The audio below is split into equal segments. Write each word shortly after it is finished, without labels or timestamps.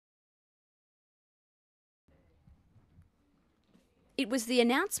It was the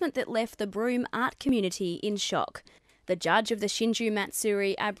announcement that left the BROOME art community in shock. The judge of the Shinju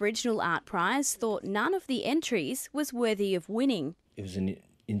Matsuri Aboriginal Art Prize thought none of the entries was worthy of winning. It was an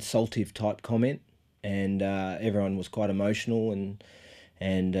insultive type comment, and everyone was quite emotional and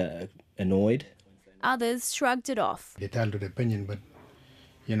annoyed. Others shrugged it off. They told their opinion, but,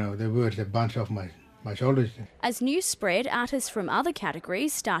 you know, the words that bounced off my shoulders. As news spread, artists from other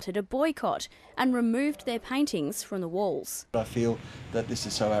categories started a boycott and removed their paintings from the walls. I feel that this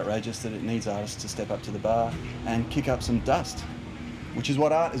is so outrageous that it needs artists to step up to the bar and kick up some dust, which is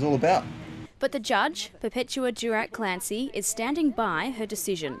what art is all about. But the judge, Perpetua DURACK CLANCY, is standing by her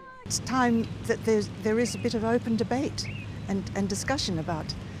decision. It's time that there is a bit of open debate and discussion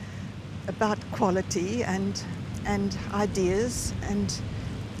about quality and ideas and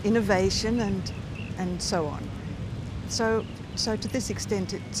innovation and so on. So to this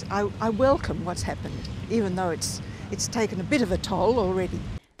extent, I welcome what's happened, even though it's taken a bit of a toll already.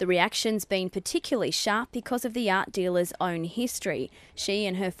 The reaction's been particularly sharp because of the art dealer's own history. She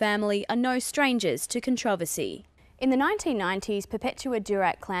and her family are no strangers to controversy. In the 1990s, Perpetua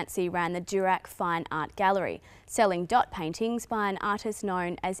DURACK CLANCY ran the DURACK Fine Art Gallery, selling dot paintings by an artist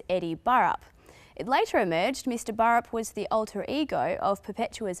known as BURRUP. It later emerged Mr. BURRUP was the alter ego of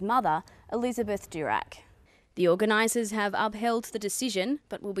Perpetua's mother, Elizabeth DURACK. The organisers have upheld the decision,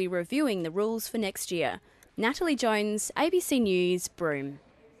 but will be reviewing the rules for next year. Natalie Jones, ABC News, Broome.